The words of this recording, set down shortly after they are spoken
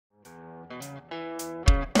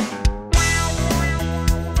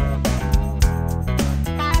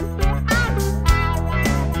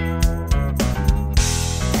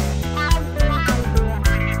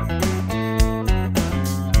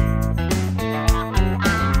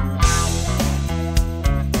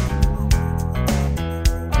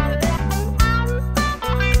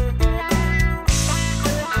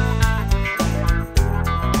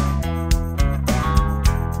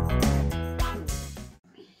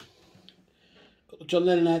John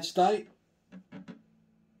Lennon out today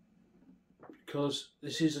because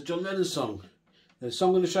this is a John Lennon song. The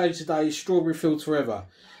song I'm going to show you today is Strawberry Fields Forever.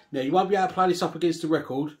 Now you won't be able to play this up against the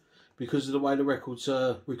record because of the way the record's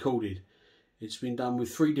recorded. It's been done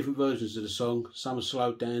with 3 different versions of the song. Some are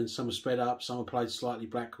slowed down, some are sped up, some are played slightly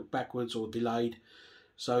backwards or delayed.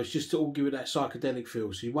 So it's just to all give it that psychedelic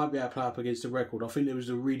feel. So you won't be able to play up against the record. I think there was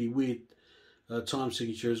a really weird time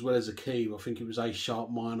signature as well as a key. I think it was A sharp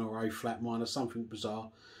minor or A flat minor, something bizarre.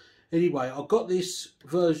 Anyway, I got this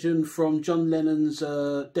version from John Lennon's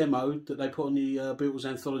demo that they put on the Beatles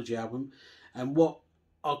Anthology album, and what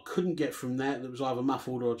I couldn't get from that was either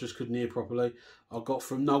muffled or I just couldn't hear properly, I got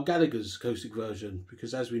from Noel Gallagher's acoustic version,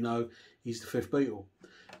 because as we know, he's the 5th Beatle.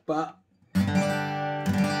 But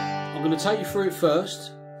I'm going to take you through it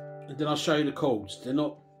first, and then I'll show you the chords. They're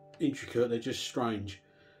not intricate, they're just strange.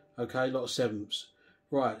 Okay, a lot of 7ths.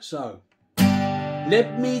 Right, so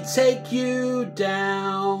let me take you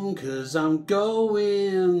down, 'cause I'm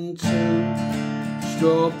going to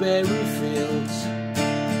strawberry fields.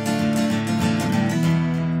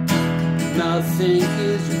 Nothing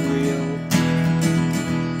is real,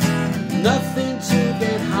 nothing to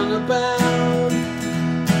get hung about.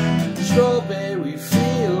 Strawberry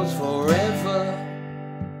fields forever.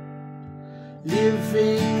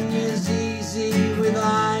 Living is easy with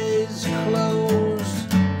eyes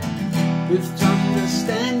closed, with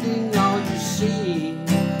understanding all you see.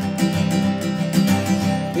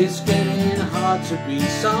 It's getting hard to be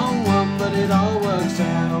someone, but it all works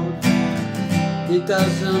out. It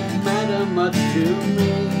doesn't matter much to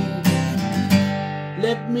me.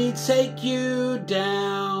 Let me take you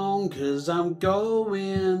down, 'cause I'm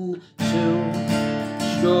going to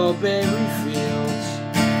strawberry fields.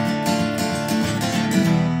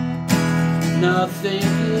 Nothing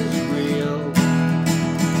is real,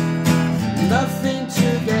 nothing to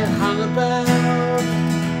get hung about.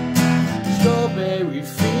 Strawberry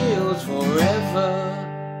fields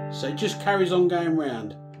forever. So it just carries on going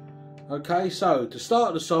round. Okay, so to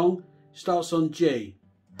start the song, starts on G.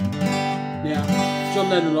 Now, John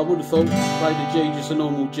Lennon, I would have thought, played the G, just a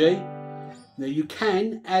normal G. Now you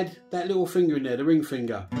can add that little finger in there, the ring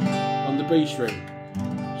finger, on the B string.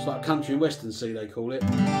 It's like country and western C, they call it.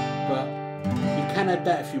 But you can add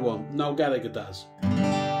that if you want. Noel Gallagher does.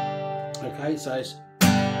 Okay, so it's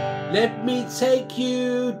let me take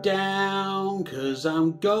you down, 'cause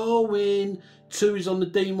I'm going. 2 is on the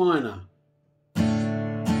D minor.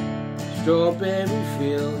 Strawberry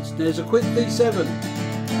fields. There's a quick D7.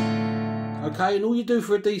 Okay, and all you do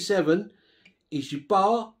for a D7 is you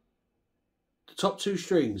bar the top 2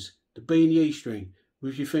 strings, the B and the E string,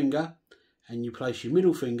 with your finger, and you place your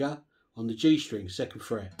middle finger on the G string, 2nd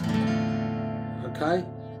fret. Okay?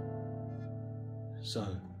 So,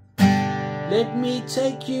 let me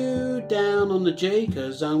take you down on the G,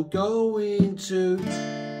 'cause I'm going to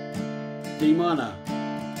D minor.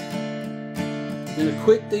 Then a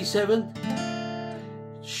quick D7,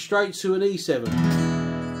 straight to an E7.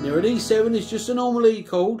 Now an E7 is just a normal E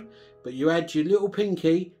chord, but you add your little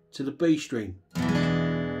pinky to the B string.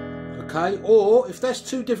 Okay, or if that's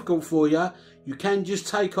too difficult for you, you can just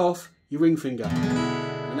take off your ring finger,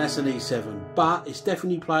 and that's an E7. But it's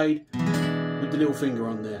definitely played with the little finger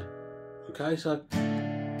on there. Okay, so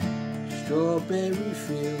strawberry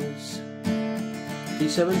fields,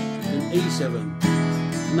 E7 and E7.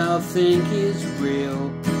 Nothing is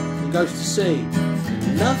real. It goes to C.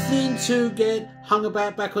 Nothing to get hung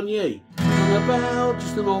about back on the E. Hung about,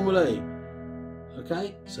 just a normal E.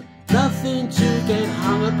 Okay, so nothing to get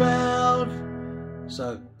hung about.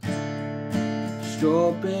 So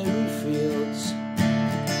strawberry fields.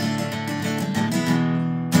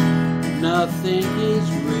 Nothing is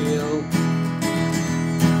real,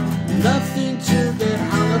 nothing to get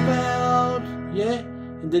hung about. Yeah,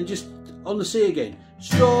 and then just on the C again.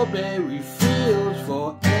 Strawberry fields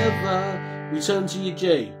forever. Return to your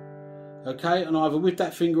G. Okay, and either with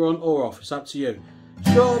that finger on or off, it's up to you.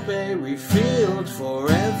 Strawberry fields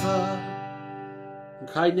forever.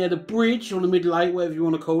 Okay, now the bridge, or the middle 8, whatever you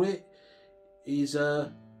want to call it, is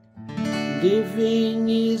living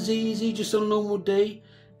is easy, just on a normal D.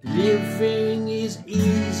 Living is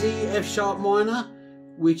easy, F sharp minor,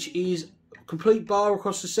 which is a complete bar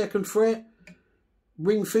across the 2nd fret.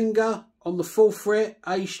 Ring finger on the 4th fret,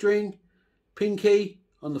 A string. Pinky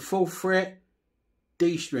on the 4th fret,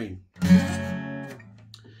 D string.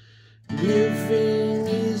 Living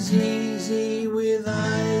is easy with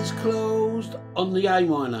eyes closed on the A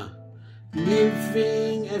minor.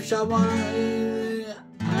 Living, F sharp minor,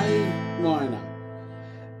 A minor.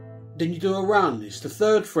 Then you do a run. It's the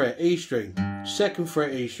 3rd fret, E string. 2nd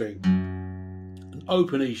fret, E string. An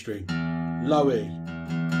open E string. Low E.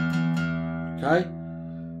 Okay.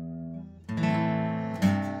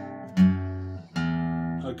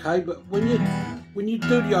 Okay, but when you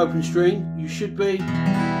do the open string, you should be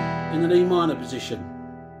in an E minor position.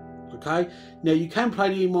 Okay. Now you can play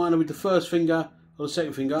the E minor with the first finger or the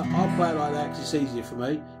second finger. I'll play it like that because it's easier for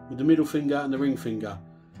me, with the middle finger and the ring finger.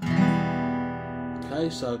 Okay,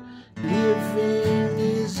 so living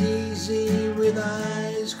is easy with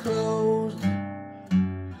eyes closed.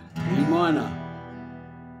 E minor.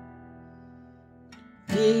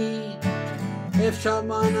 D, F sharp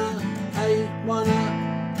minor, A minor,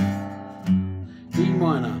 E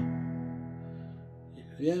minor.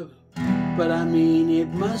 Yeah, but I mean it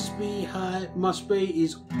must be high. Must be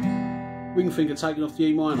is ring finger taken off the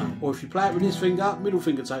E minor, or if you play it with this finger, middle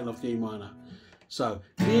finger taken off the E minor. So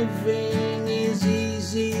living is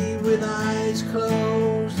easy with eyes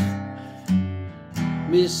closed.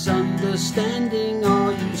 Misunderstanding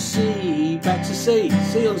all you see. Back to C.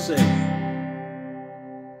 C on C.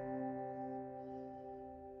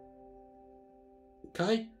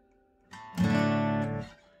 Okay.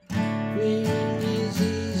 Living is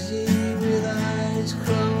easy with eyes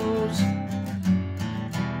closed.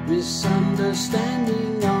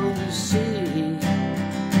 Misunderstanding all you see.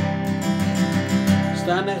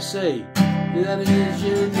 Stand at C. That is,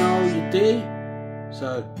 you know, you D.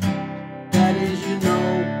 So that is, you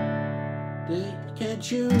know, D. You can't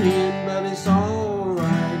tune in, but it's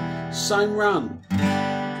alright. Same run.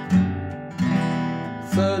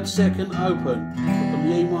 Third, second, open. From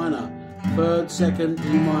the E minor. Third, second,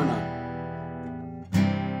 E minor.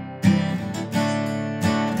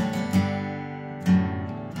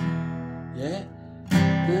 Yeah.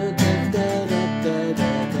 Da, da, da, da, da,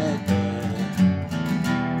 da, da.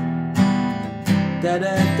 Da,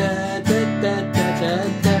 da, da, da, da, da,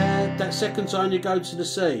 da. That second time you go to the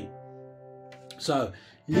C. So,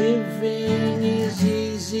 living is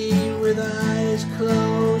easy with eyes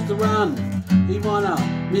closed. The run, E minor.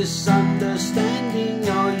 Misunderstanding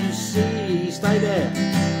all you see. Stay there.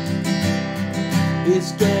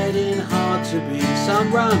 It's getting hard to be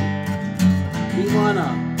some run, E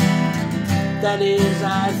minor. That is,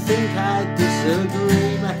 I think I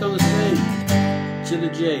disagree. Back on the C to the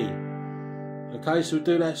G. Okay, so we'll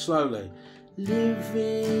do that slowly.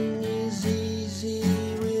 Living is easy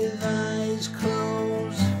with eyes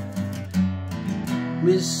closed.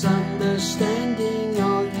 Misunderstanding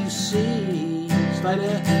all you see. Stay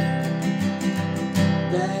there.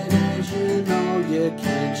 That is, you know, you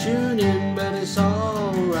can't tune in, but it's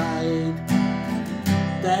alright.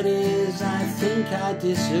 That is, I think I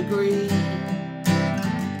disagree.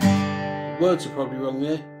 Words are probably wrong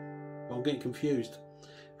there. I'm getting confused.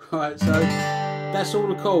 Right, so that's all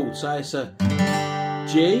the chords. So it's a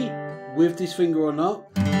G with this finger or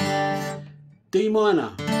not, D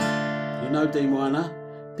minor, you know D minor,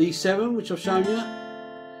 D7 which I've shown you,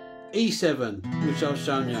 E7 which I've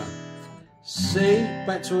shown you, C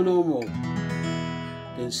back to a normal,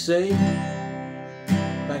 then C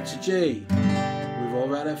back to G with all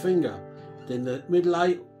that finger, then the middle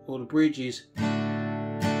 8 or the bridge is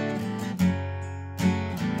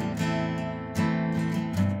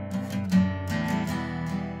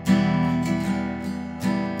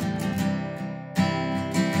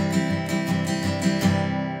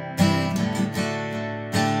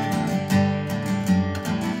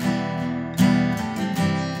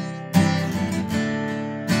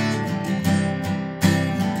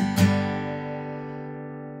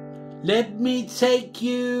let me take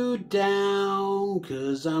you down,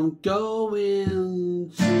 'cause I'm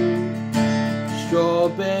going to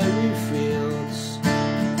strawberry fields.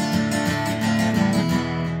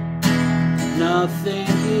 Nothing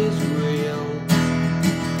is real,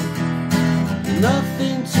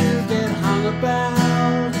 nothing to get hung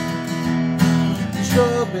about.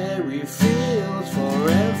 Strawberry fields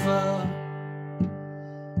forever.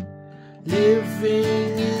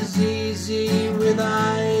 Living is easy with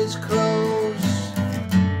eyes closed.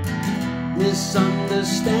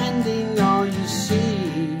 Misunderstanding all you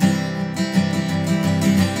see.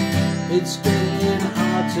 It's getting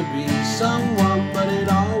hard to be someone, but it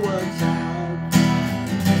all works out.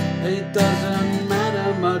 It doesn't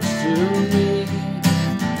matter much to me.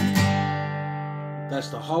 That's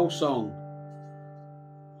the whole song.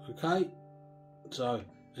 Okay? So,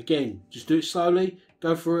 again, just do it slowly.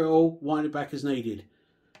 Go through it all, wind it back as needed.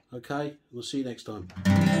 Okay, we'll see you next time.